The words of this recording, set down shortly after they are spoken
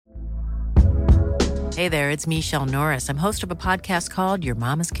Hey there, it's Michelle Norris. I'm host of a podcast called Your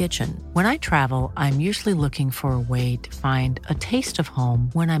Mama's Kitchen. When I travel, I'm usually looking for a way to find a taste of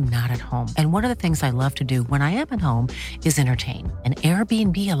home when I'm not at home. And one of the things I love to do when I am at home is entertain. And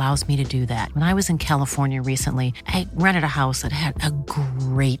Airbnb allows me to do that. When I was in California recently, I rented a house that had a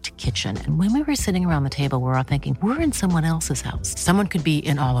great kitchen. And when we were sitting around the table, we were all thinking, we're in someone else's house. Someone could be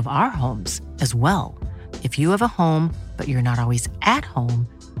in all of our homes as well. If you have a home, but you're not always at home,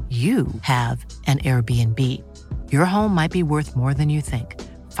 you have an Airbnb. Your home might be worth more than you think.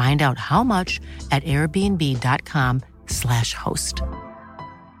 Find out how much at airbnb.com/host.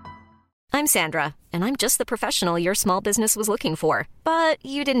 I'm Sandra, and I'm just the professional your small business was looking for. But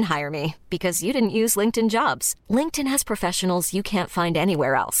you didn't hire me because you didn't use LinkedIn Jobs. LinkedIn has professionals you can't find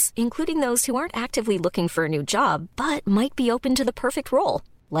anywhere else, including those who aren't actively looking for a new job, but might be open to the perfect role,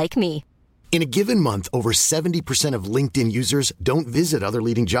 like me. In a given month, over 70% of LinkedIn users don't visit other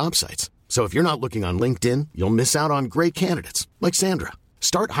leading job sites. So if you're not looking on LinkedIn, you'll miss out on great candidates like Sandra.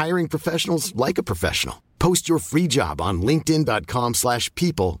 Start hiring professionals like a professional. Post your free job on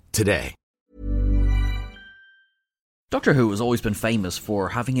linkedin.com/people today. Doctor Who has always been famous for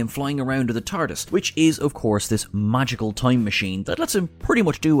having him flying around in the TARDIS, which is, of course, this magical time machine that lets him pretty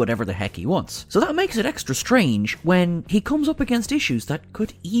much do whatever the heck he wants. So that makes it extra strange when he comes up against issues that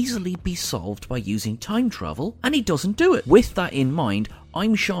could easily be solved by using time travel, and he doesn't do it. With that in mind,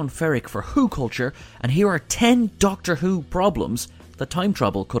 I'm Sean Ferrick for Who Culture, and here are 10 Doctor Who problems that time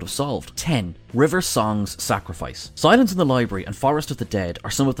travel could have solved. 10. River Song's Sacrifice. Silence in the Library and Forest of the Dead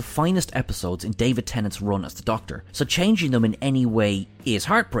are some of the finest episodes in David Tennant's run as the Doctor, so changing them in any way is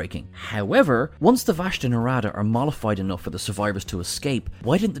heartbreaking. However, once the Vashta Nerada are mollified enough for the survivors to escape,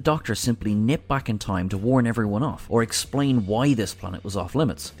 why didn't the Doctor simply nip back in time to warn everyone off, or explain why this planet was off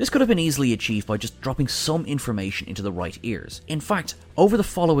limits? This could have been easily achieved by just dropping some information into the right ears. In fact, over the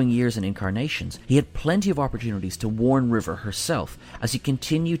following years and incarnations, he had plenty of opportunities to warn River herself as he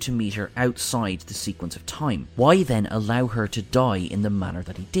continued to meet her outside the sequence of time. Why then allow her to die in the manner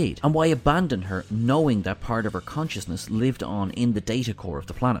that he did? And why abandon her knowing that part of her consciousness lived on in the data core of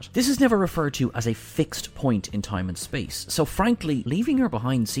the planet? This is never referred to as a fixed point in time and space, so frankly, leaving her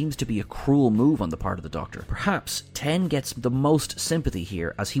behind seems to be a cruel move on the part of the Doctor. Perhaps 10 gets the most sympathy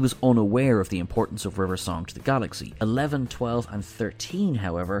here as he was unaware of the importance of River Song to the galaxy. 11, 12 and 13,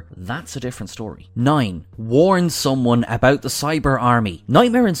 however, that's a different story. 9. Warn someone about the Cyber Army.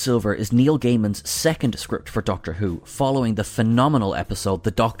 Nightmare in Silver is Neil Gaiman's second script for Doctor Who, following the phenomenal episode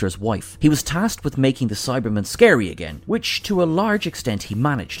The Doctor's Wife. He was tasked with making the Cybermen scary again, which to a large extent he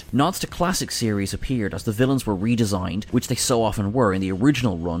managed. Nods to classic series appeared as the villains were redesigned, which they so often were in the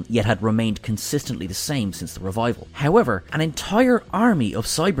original run, yet had remained consistently the same since the revival. However, an entire army of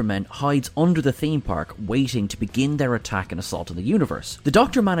Cybermen hides under the theme park, waiting to begin their attack and assault on the universe. The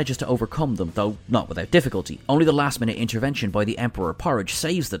Doctor manages to overcome them, though not without difficulty. Only the last-minute intervention by the Emperor Porridge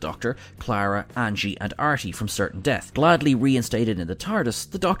saves the Doctor, Clara, Angie and Artie from certain death. Gladly reinstated in the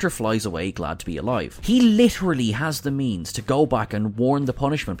TARDIS, the Doctor flies away glad to be alive. He literally has the means to go back and warn the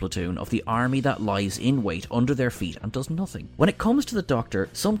punishment platoon of the army that lies in wait under their feet and does nothing. When it comes to the Doctor,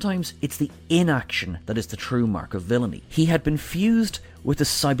 sometimes it's the inaction that is the true mark of villainy. He had been fused with the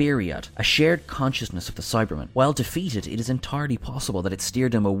Cyberiad, a shared consciousness of the Cybermen. While defeated, it is entirely possible that it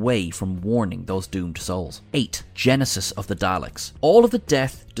steered him away from warning those doomed souls. 8. Genesis of the Daleks. All of the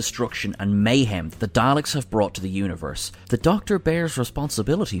death, destruction and mayhem that the Daleks have brought to the universe, the Doctor bears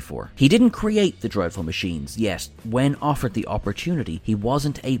responsibility for. He didn't create the dreadful machines, yet when offered the opportunity, he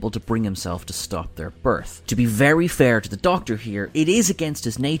wasn't able to bring himself to stop their birth. To be very fair to the Doctor here, it is against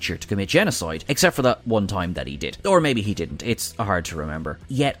his nature to commit genocide, except for that one time that he did. Or maybe he didn't, it's hard to remember.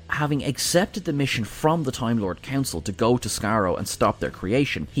 Yet, having accepted the mission from the Time Lord Council to go to Skaro and stop their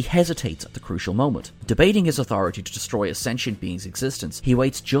creation, he hesitates at the crucial moment. Debating his authority to destroy a sentient being's existence, he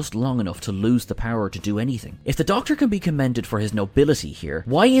waits just long enough to lose the power to do anything. If the Doctor can be commended for his nobility here,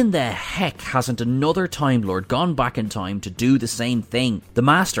 why in the heck hasn't another Time Lord gone back in time to do the same thing? The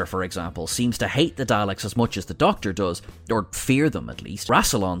Master, for example, seems to hate the Daleks as much as the Doctor does, or fear them at least.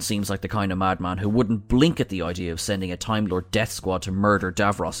 Rassilon seems like the kind of madman who wouldn't blink at the idea of sending a Time Lord death squad to murder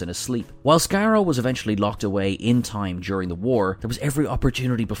Davros in his sleep. While Skaro was eventually locked away in time during the war, there was every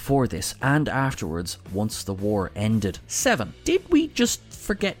opportunity before this and afterwards once the war ended. 7. Did we just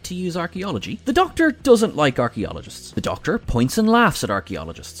forget to use archaeology? The Doctor doesn't like archaeologists. The Doctor points and laughs at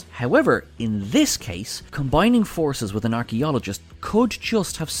archaeologists. However, in this case, combining forces with an archaeologist could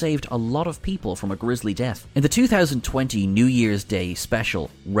just have saved a lot of people from a grisly death. In the 2020 New Year's Day special,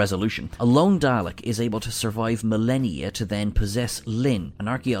 Resolution, a lone Dalek is able to survive millennia to then possess Lynn, an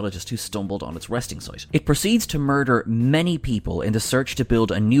archaeologist who stumbled on its resting site. It proceeds to murder many people in the search to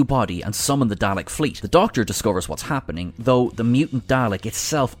build a new body and summon the Dalek fleet. The Doctor discovers what's happening, though the mutant Dalek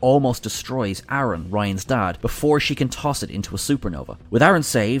itself almost destroys Aaron, Ryan's dad, before she can toss it into a supernova. With Aaron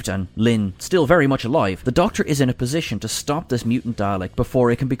saved and Lynn still very much alive, the Doctor is in a position to stop this mutant Dalek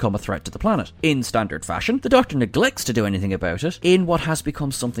before it can become a threat to the planet. In standard fashion, the Doctor neglects to do anything about it. In what has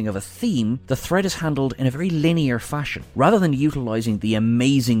become something of a theme, the threat is handled in a very linear fashion, rather than utilising the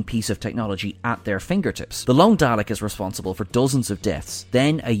amazing piece of technology at their fingertips. The lone Dalek is responsible for dozens of deaths,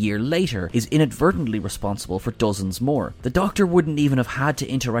 then a year later is inadvertently responsible for dozens more. The Doctor wouldn't even have had to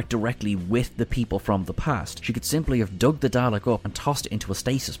interact directly with the people from the past. She could simply have dug the Dalek up and tossed it into a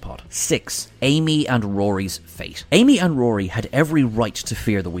stasis pod. 6. Amy and Rory's fate. Amy and Rory had every right to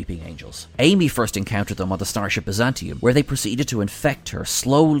fear the Weeping Angels. Amy first encountered them on the starship Byzantium, where they proceeded to infect her,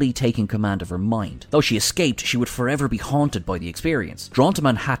 slowly taking command of her mind. Though she escaped, she would forever be haunted by the experience. Drawn to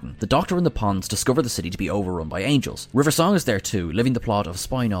Manhattan, the Doctor and the Ponds discover the city to be overrun by angels. River Song is there too, living the plot of a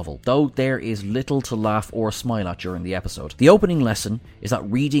spy novel, though there is little to laugh or smile at during the episode. The opening lesson is that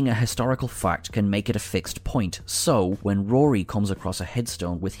reading a historical fact can make it a fixed point, so when Rory comes across a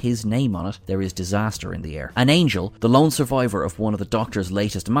headstone with his name on it, there is disaster in the air. An angel, the lone survivor of one of the Doctor's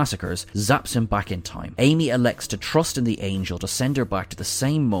latest massacres, zaps him back in time. Amy elects to trust in the angel to send her back to the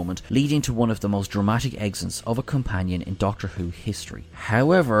same moment, leading to one of the most dramatic exits of a companion in Doctor Who history.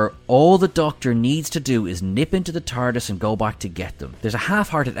 However, all the Doctor needs to do is nip into the TARDIS and go back to get them. There's a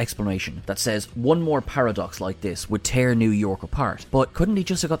half-hearted explanation that says one more paradox like this would tear New York apart, but couldn't he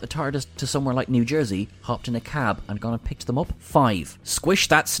just have got the TARDIS to somewhere like New Jersey, hopped in a cab and gone and picked them up? 5. Squish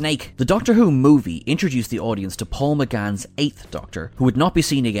that snake. The Doctor Who movie introduced the audience to Paul McGann's 8th Doctor, who would not be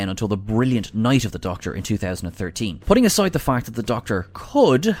seen again until the brilliant Night of the Doctor in 2013. Putting aside the fact that the Doctor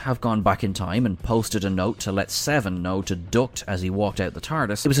could have gone back in time and posted a note to let Seven know to duct as he walked out the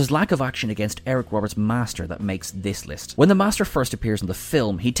TARDIS, it was his lack of action against Eric Roberts' Master that makes this list. When the Master first appears in the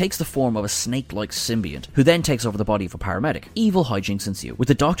film, he takes the form of a snake-like symbiont, who then takes over the body of a paramedic. Evil hijinks ensue, with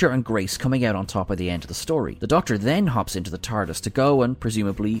the Doctor and Grace coming out on top at the end of the story. The Doctor then hops into the TARDIS to go and,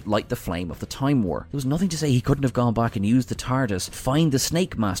 presumably, light the flame of the Time War. There was nothing to say he couldn't have gone back and used the TARDIS, find the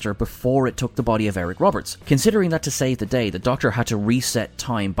Snake Master before it took the body of Eric Roberts. Considering that to save the day, the Doctor had to reset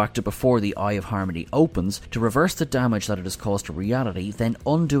time back to before the Eye of Harmony opens to reverse the damage that it has caused to reality, then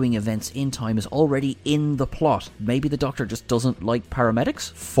undoing events in time is already in the plot. Maybe the Doctor just doesn't like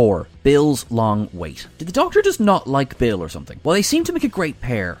paramedics? 4. Bill's long wait. Did the Doctor just not like Bill or something? While they seem to make a great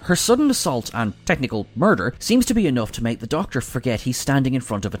pair, her sudden assault and technical murder seems to be enough to make the Doctor forget he's standing in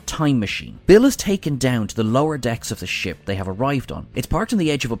front of a time machine. Bill is taken down to the lower decks of the ship they have arrived on. It's parked on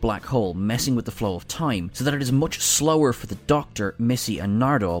the edge of a black hole, messing with the flow of time, so that it is much slower for the Doctor, Missy and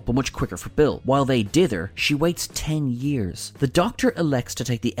Nardole, but much quicker for Bill. While they dither, she waits 10 years. The Doctor elects to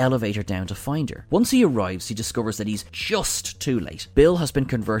take the elevator down to find her. Once he arrives, he discovers that he's just too late. Bill has been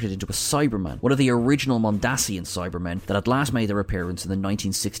converted into a Cyberman, one of the original Mondasian Cybermen that had last made their appearance in the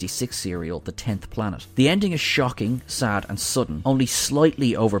 1966 serial The 10th Planet. The ending is shocking, sad and sudden, only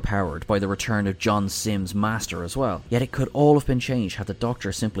slightly overpowered by the return of John Sims' Master as well. Yet it could all have been changed had the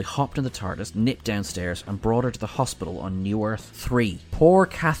Doctor simply hopped in the TARDIS, nipped downstairs and brought her to the hospital on New Earth. 3. Poor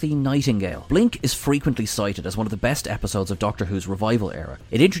Kathy Nightingale. Blink is frequently cited as one of the best episodes of Doctor Who's revival era.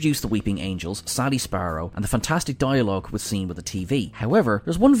 It introduced the Weeping Angels, Sally Sparrow, and the fantastic dialogue was seen with the TV. However,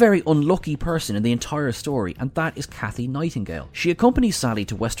 there's one very unlucky person in the entire story, and that is Kathy Nightingale. She accompanies Sally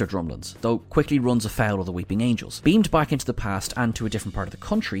to Wester Drumlands, though quickly runs afoul of the Weeping Angels. Beamed back into the past and to a different part of the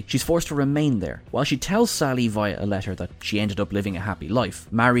country, she's forced to remain there. While she tells Sally via a letter that she ended up living a happy life,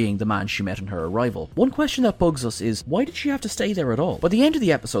 marrying the man she met on her arrival. One question that bugs us is, why did she have to stay there at all? By the end of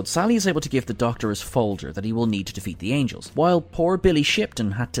the episode, Sally is able to give the Doctor his folder that he will need to defeat the Angels. While poor Billy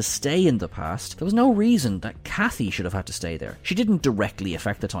Shipton had to stay in the past, there was no reason that Kathy should have had to stay there. She didn't directly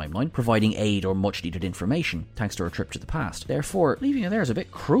affect the timeline, providing aid or much needed information, thanks to her trip to the past. Therefore, leaving her there is a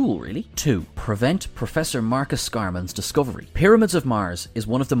bit cruel, really. 2. Prevent Professor Marcus Scarman's discovery. Pyramids of Mars is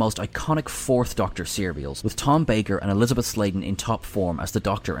one of the most iconic 4th Doctor serials, with Tom Baker and Elizabeth Sladen in top form as the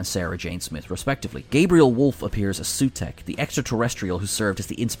Doctor and Sarah Jane Smith, respectively. Gabriel Wolfe appears as Sutekh, the extraterrestrial who served as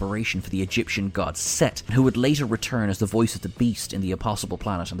the inspiration for the Egyptian god Set, and who would later return as the voice of the beast in the Impossible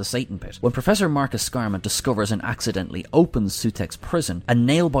Planet and the Satan Pit. When Professor Marcus Scarman discovers and accidentally opens Sutekh's prison, a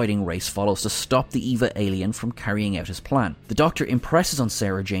nail-biter fighting race follows to stop the Eva alien from carrying out his plan. The Doctor impresses on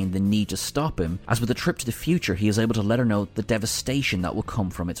Sarah Jane the need to stop him, as with a trip to the future he is able to let her know the devastation that will come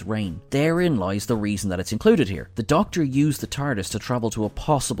from its reign. Therein lies the reason that it's included here. The Doctor used the TARDIS to travel to a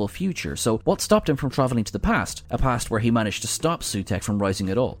possible future, so what stopped him from travelling to the past? A past where he managed to stop Sutekh from rising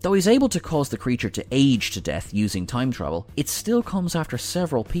at all. Though he's able to cause the creature to age to death using time travel, it still comes after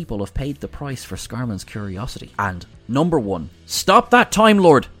several people have paid the price for Scarman's curiosity. And number 1, stop that Time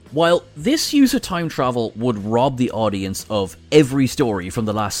Lord! While this use of time travel would rob the audience of every story from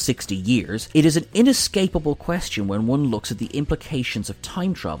the last 60 years, it is an inescapable question when one looks at the implications of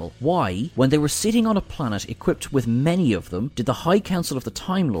time travel. Why, when they were sitting on a planet equipped with many of them, did the High Council of the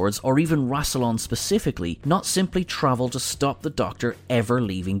Time Lords, or even Rassilon specifically, not simply travel to stop the Doctor ever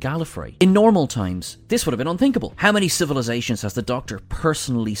leaving Gallifrey? In normal times, this would have been unthinkable. How many civilizations has the Doctor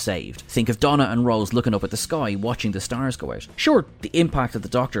personally saved? Think of Donna and Rose looking up at the sky, watching the stars go out. Sure, the impact of the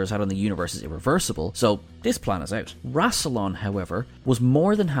Doctor has had on the universe is irreversible, so this plan is out. Rassilon, however, was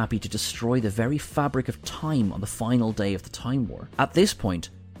more than happy to destroy the very fabric of time on the final day of the Time War. At this point,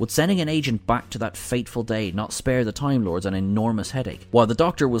 would sending an agent back to that fateful day not spare the Time Lords an enormous headache? While the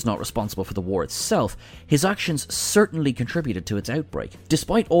Doctor was not responsible for the war itself, his actions certainly contributed to its outbreak.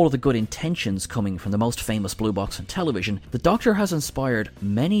 Despite all of the good intentions coming from the most famous blue box on television, the Doctor has inspired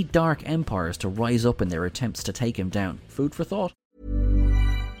many dark empires to rise up in their attempts to take him down. Food for thought.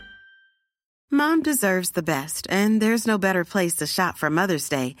 Mom deserves the best, and there's no better place to shop for Mother's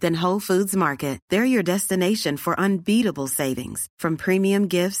Day than Whole Foods Market. They're your destination for unbeatable savings, from premium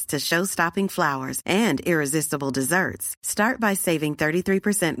gifts to show-stopping flowers and irresistible desserts. Start by saving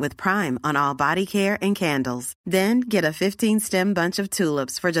 33% with Prime on all body care and candles. Then get a 15-stem bunch of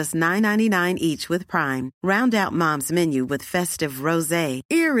tulips for just $9.99 each with Prime. Round out Mom's menu with festive rosé,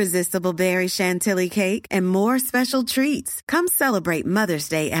 irresistible berry chantilly cake, and more special treats. Come celebrate Mother's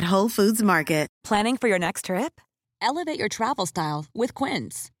Day at Whole Foods Market. Planning for your next trip? Elevate your travel style with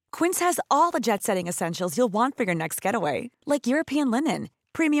Quince. Quince has all the jet-setting essentials you'll want for your next getaway, like European linen,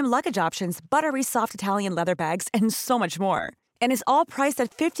 premium luggage options, buttery soft Italian leather bags, and so much more. And is all priced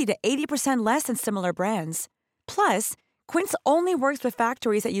at 50 to 80% less than similar brands. Plus, Quince only works with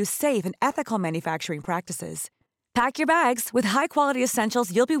factories that use safe and ethical manufacturing practices. Pack your bags with high-quality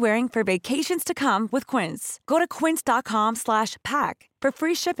essentials you'll be wearing for vacations to come with Quince. Go to quince.com/pack for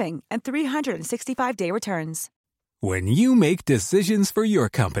free shipping and 365-day returns. When you make decisions for your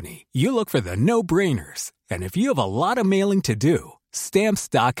company, you look for the no-brainers. And if you have a lot of mailing to do,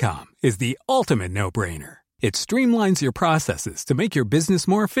 Stamps.com is the ultimate no-brainer. It streamlines your processes to make your business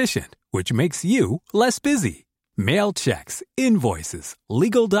more efficient, which makes you less busy. Mail checks, invoices,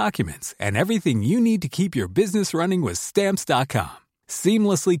 legal documents, and everything you need to keep your business running with Stamps.com.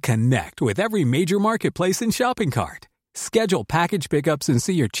 Seamlessly connect with every major marketplace and shopping cart. Schedule package pickups and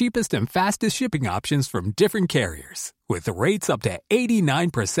see your cheapest and fastest shipping options from different carriers, with rates up to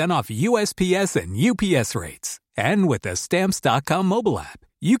 89% off USPS and UPS rates. And with the Stamps.com mobile app,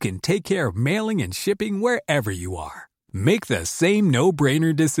 you can take care of mailing and shipping wherever you are. Make the same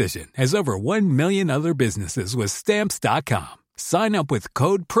no-brainer decision as over 1 million other businesses with Stamps.com. Sign up with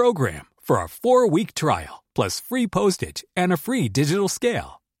code PROGRAM for a 4-week trial, plus free postage and a free digital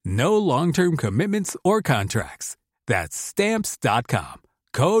scale. No long-term commitments or contracts. That's Stamps.com.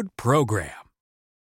 Code PROGRAM.